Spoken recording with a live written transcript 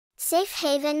Safe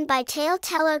Haven by Tale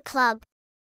Teller Club.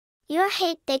 Your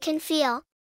hate they can feel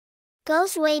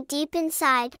goes way deep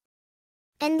inside,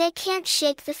 and they can't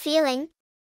shake the feeling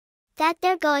that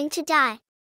they're going to die.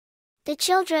 The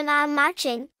children are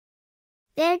marching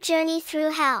their journey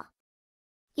through hell.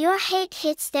 Your hate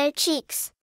hits their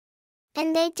cheeks,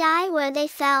 and they die where they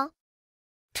fell.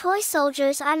 Toy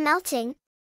soldiers are melting,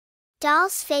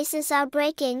 dolls' faces are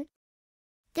breaking.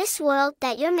 This world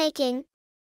that you're making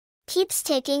keeps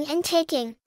taking and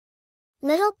taking.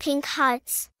 Little pink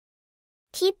hearts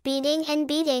keep beating and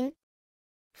beating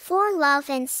for love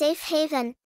and safe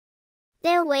haven.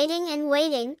 They're waiting and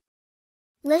waiting.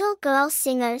 Little girl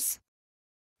singers,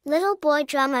 little boy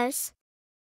drummers,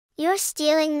 you're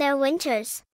stealing their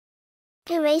winters,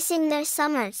 erasing their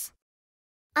summers.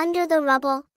 Under the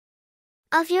rubble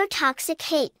of your toxic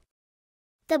hate,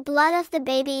 the blood of the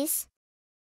babies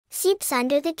seeps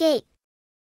under the gate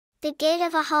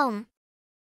of a home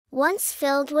once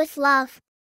filled with love,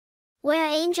 where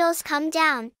angels come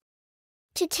down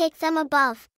to take them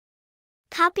above.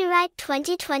 Copyright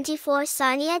 2024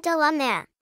 Sarnia de la Mare.